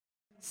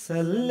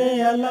صلی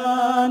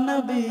علی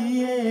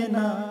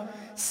نبینا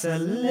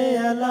صلی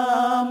علی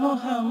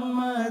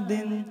محمد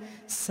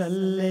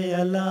صلی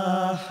علی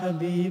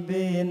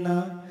حبیبنا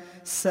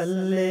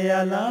صلی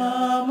علی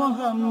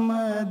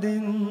محمد.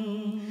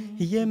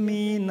 یہ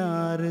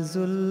مینار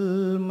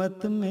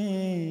ظلمت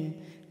میں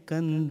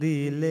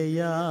قندیل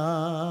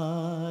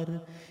یار،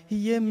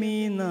 یہ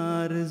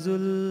مینار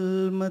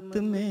ظلمت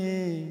میں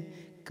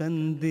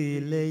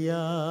قندیل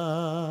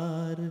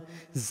یار.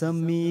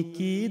 زمیں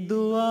کی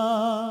دعا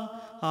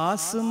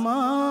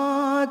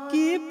آسماں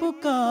کی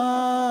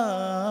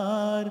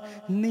پکار،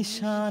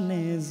 نشان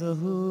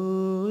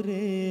ظہور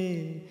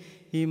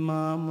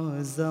امام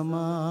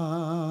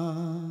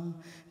زمان،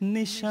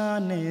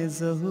 نشان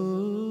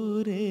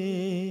ظہور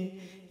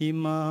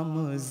امام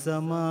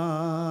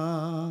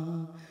زمان.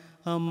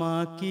 اما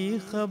کی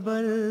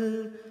خبر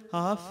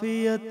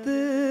عافیت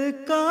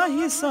کا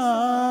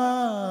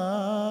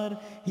حصار،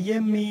 یہ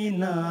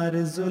مینار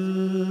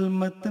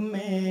ظلمت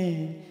میں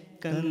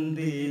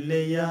قندیل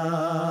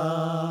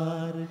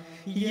یار،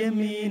 یہ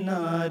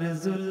مینار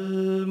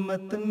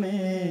ظلمت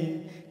میں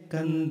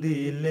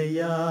قندیل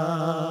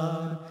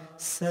یار.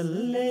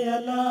 صلی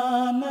علی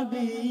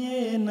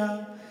نبینا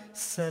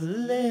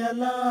صلی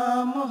علی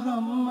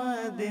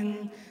محمد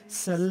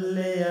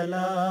صلی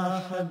علی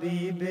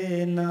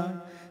حبیبنا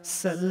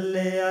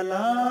صلی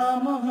علی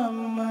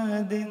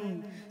محمد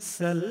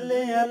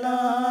صلی علی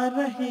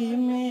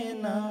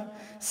رحیمنا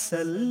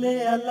صلی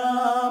علی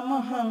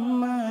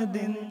محمد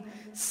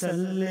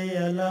صلی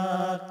علی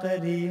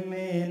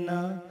کریمنا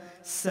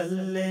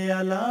صلی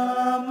علی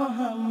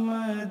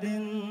محمد.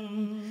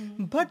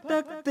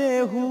 بھٹکتے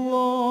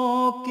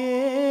ہوں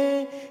کے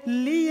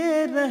لیے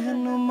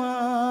رہنما،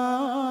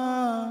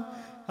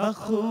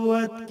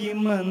 اخوت کی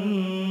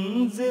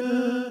منزل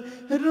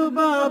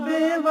رباب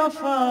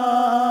وفا.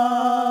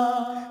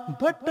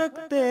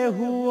 بھٹکتے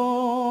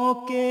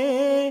ہوں کے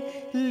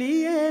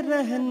لیے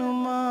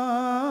رہنما،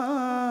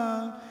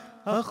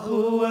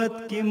 اخوت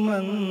کی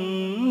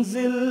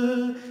منزل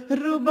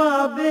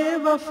رباب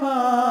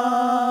وفا.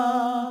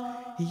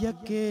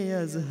 یکے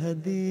از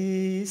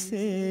حدیث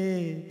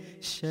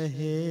شہ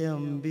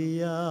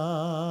انبیاء،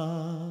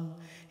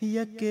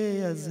 یکے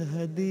از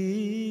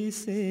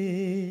حدیث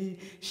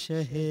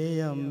شہ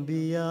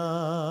انبیاء.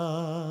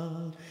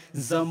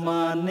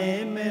 زمانے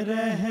میں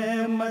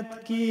رحمت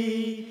کی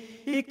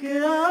ایک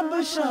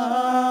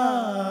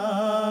آبشار،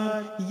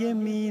 یہ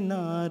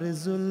مینار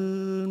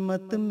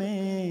ظلمت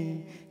میں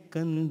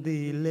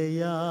قندیل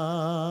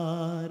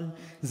یار.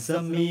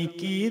 زمیں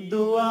کی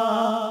دعا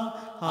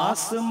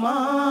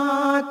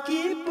آسماں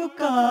کی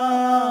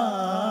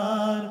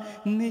پکار،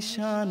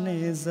 نشان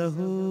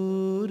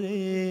ظہور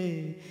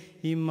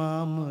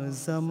امام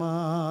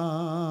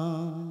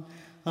زمان.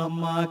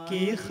 اما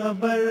کی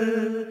خبر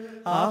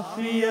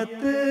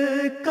عافیت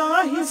کا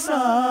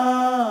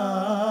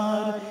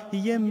حصار،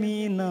 یہ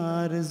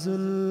مینار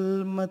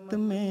ظلمت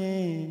میں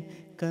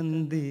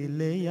قندیل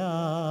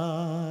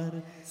یار.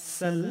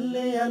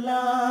 صلی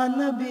علی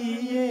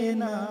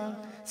نبینا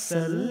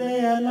صلی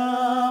علی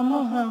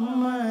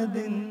محمد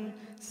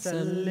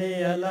صلی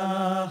علی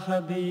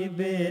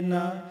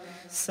حبیبنا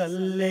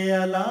صلی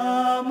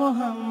علی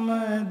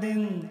محمد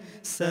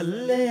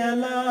صلی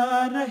علی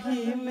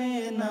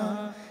رحیمنا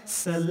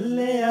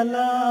صلی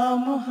علی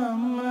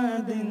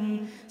محمد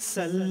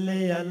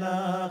صلی علی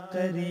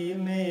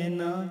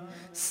کریمنا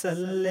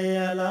صلی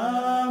علی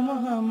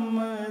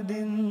محمد.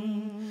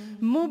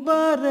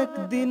 مبارک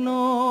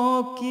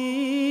دنوں کی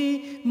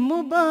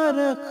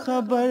مبارک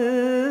خبر،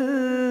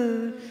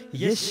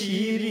 یہ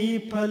شیریں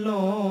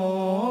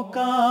پھلوں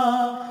کا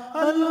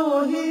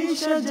الوہی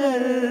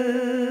شجر.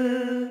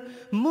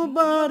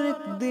 مبارک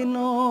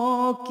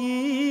دنوں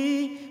کی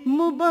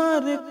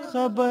مبارک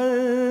خبر،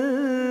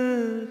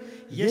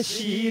 یہ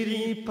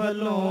شیریں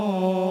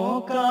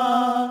پھلوں کا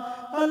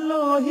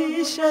الوہی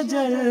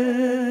شجر.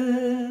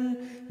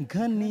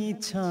 گھنی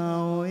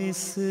چھاؤں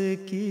اس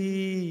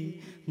کی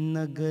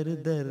نگر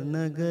در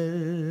نگر،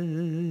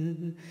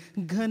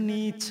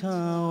 گھنی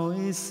چھاؤں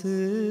اس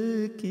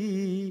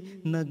کی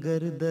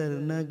نگر در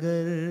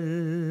نگر.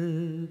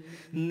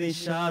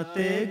 نشاط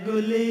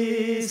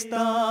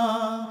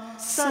گلستان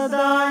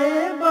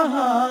صدائے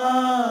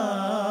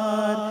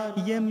بہار،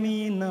 یہ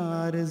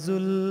مینار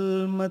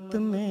ظلمت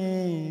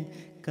میں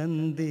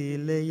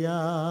قندیل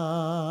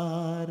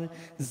یار.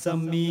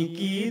 زمیں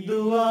کی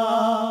دعا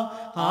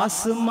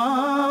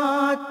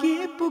آسماں کی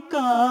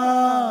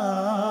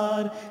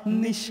پکار،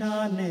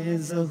 نشان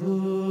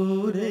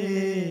ظہور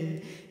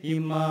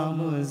امام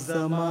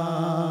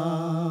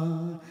زمان.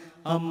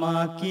 اما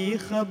کی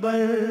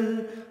خبر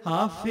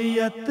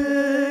عافیت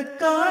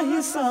کا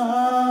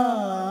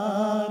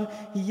حصار،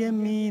 یہ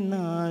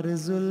مینار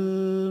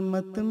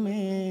ظلمت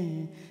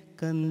میں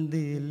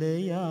قندیل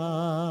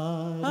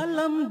یار.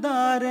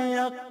 علمدار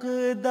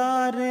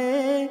اقدار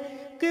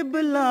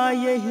قبلہ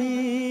یہی،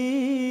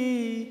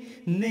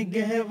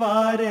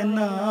 نگہوار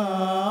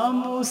نام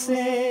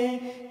سے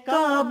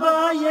کعبہ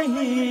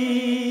یہی.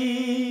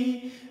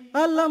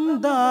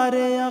 علمدار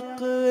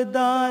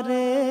اقدار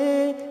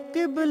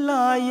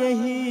قبلہ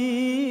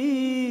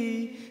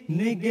یہی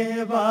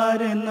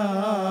نگہبار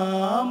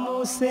نام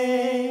سے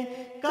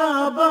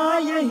کعبہ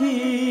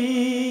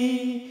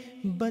یہی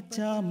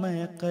بچا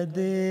میں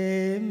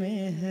قدے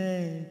میں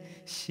ہے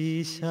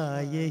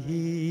شیشہ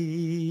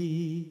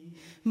یہی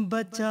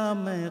بچا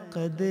میں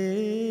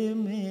قدے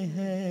میں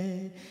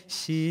ہے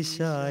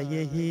شیشہ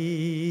یہی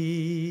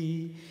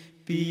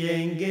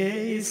پئیں گے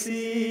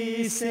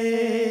اسی سے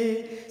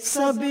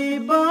سبھی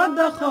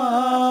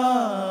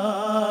بادخوار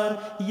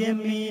یہ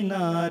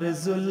مینار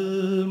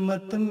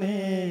ظلمت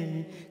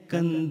میں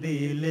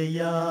قندیل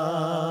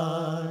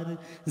یار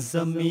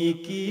زمیں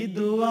کی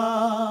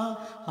دعا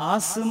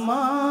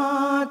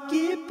آسمان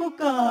کی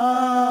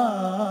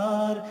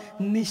پکار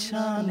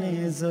نشان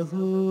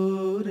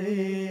ظہور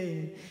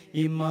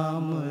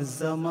امام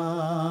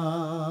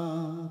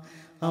زمان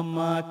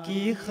اماں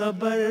کی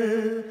خبر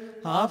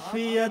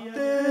عافیت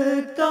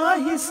کا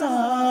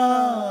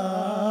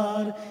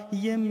حصار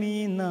یہ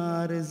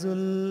مینار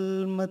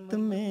ظلمت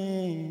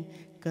میں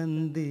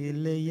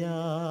قندیل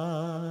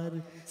یار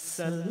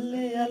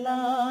صلی علی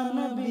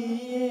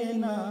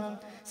نبینا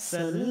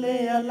صلی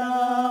علی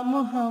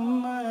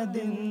محمد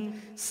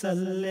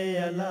صلی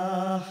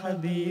علی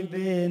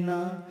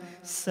حبیبنا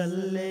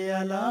صلی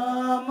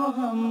علی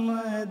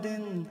محمد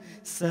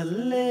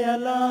صلی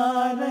علی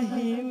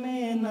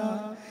رحیمنا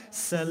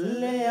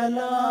صلی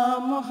علی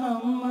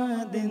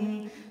محمد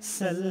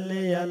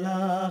صلی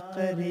علی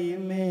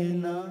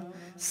کریمنا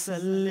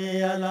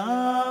صلی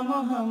علی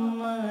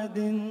محمد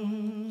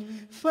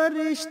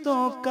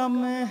فرشتوں کا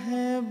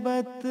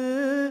محبت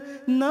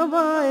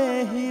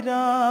نوائے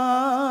ہیرا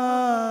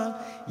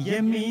یہ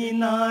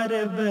مینار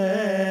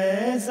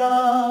بیضا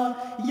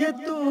یہ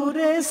طور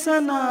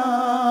ثنا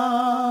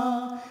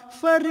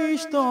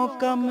فرشتوں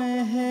کا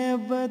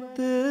محبت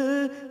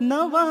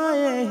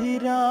نوائے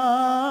ہیرا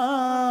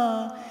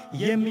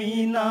یہ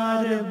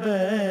مینار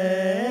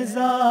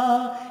بیضا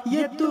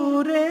یہ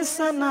طور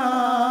ثنا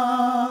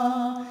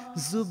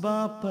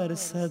زباں پر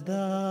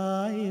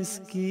صدا اس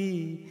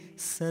کی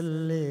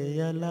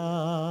صلی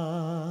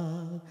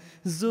علی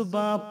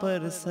زباں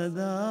پر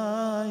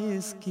صدا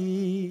اس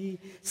کی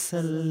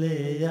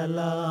صلی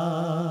علی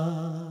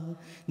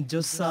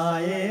جو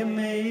سائے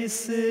میں اس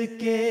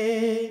کے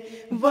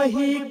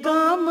وہی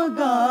کامگار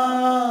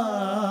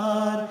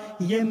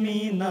یہ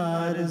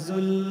مینار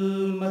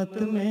ظلمت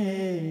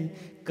میں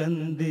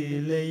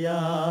قندیل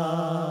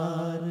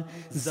یار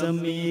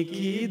زمیں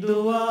کی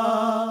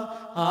دعا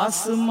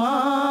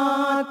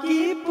آسمان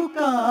کی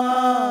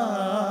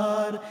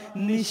پکار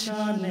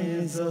نشان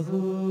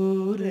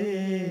ظہور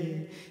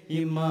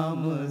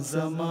امام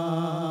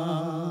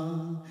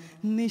زمان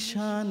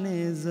نشان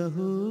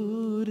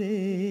ظہور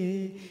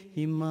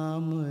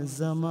امام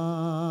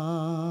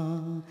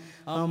زمان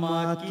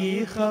اماں کی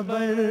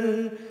خبر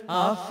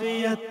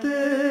عافیت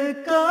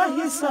کا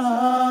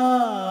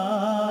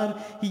حصار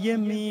یہ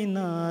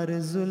مینار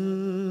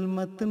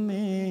ظلمت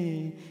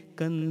میں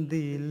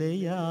قندیل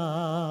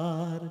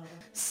یار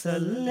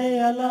صلی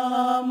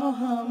علی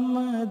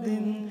محمد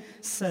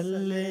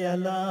صلی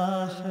علی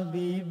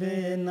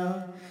حبیبنا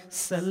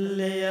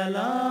صلی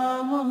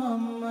علی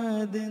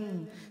محمد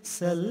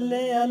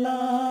صلی علی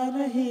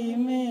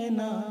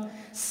رحیمنا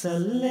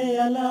صلی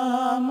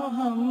علی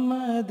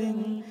محمد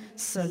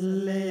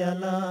صلی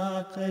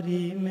علی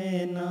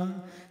کریمنا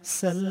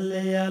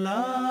صلی علی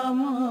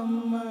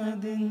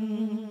محمد